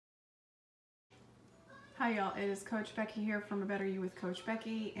Hi y'all, it is Coach Becky here from A Better You with Coach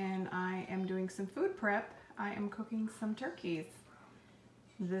Becky, and I am doing some food prep. I am cooking some turkeys.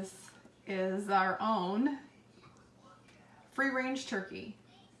 This is our own free-range turkey,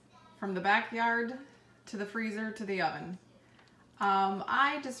 from the backyard to the freezer to the oven.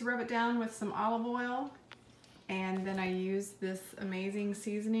 I just rub it down with some olive oil, and then I use this amazing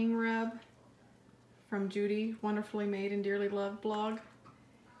seasoning rub from Judy, Wonderfully Made and Dearly Loved blog.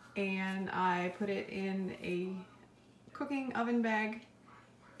 And I put it in a cooking oven bag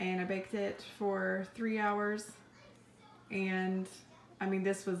and I baked it for 3 hours. And I mean,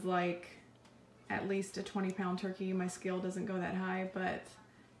 this was like at least a 20-pound turkey. My scale doesn't go that high, but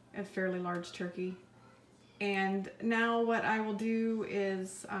a fairly large turkey. And now what I will do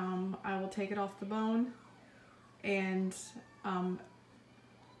is I will take it off the bone, and I'm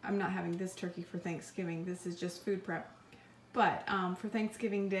not having this turkey for Thanksgiving. This is just food prep. But for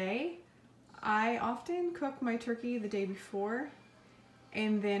Thanksgiving Day, I often cook my turkey the day before,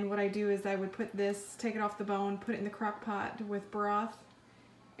 and then what I do is I would put this, take it off the bone, put it in the crock pot with broth,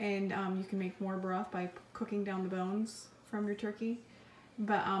 and you can make more broth by cooking down the bones from your turkey.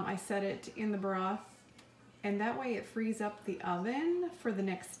 But I set it in the broth, and that way it frees up the oven for the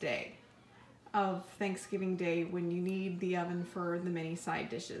next day of Thanksgiving Day when you need the oven for the many side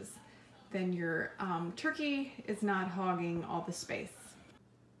dishes. Then your turkey is not hogging all the space.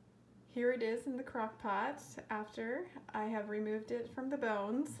 Here it is in the crock pot after I have removed it from the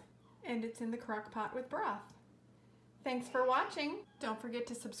bones, and it's in the crock pot with broth. Thanks for watching. Don't forget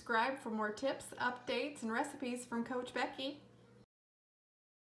to subscribe for more tips, updates, and recipes from Coach Becky.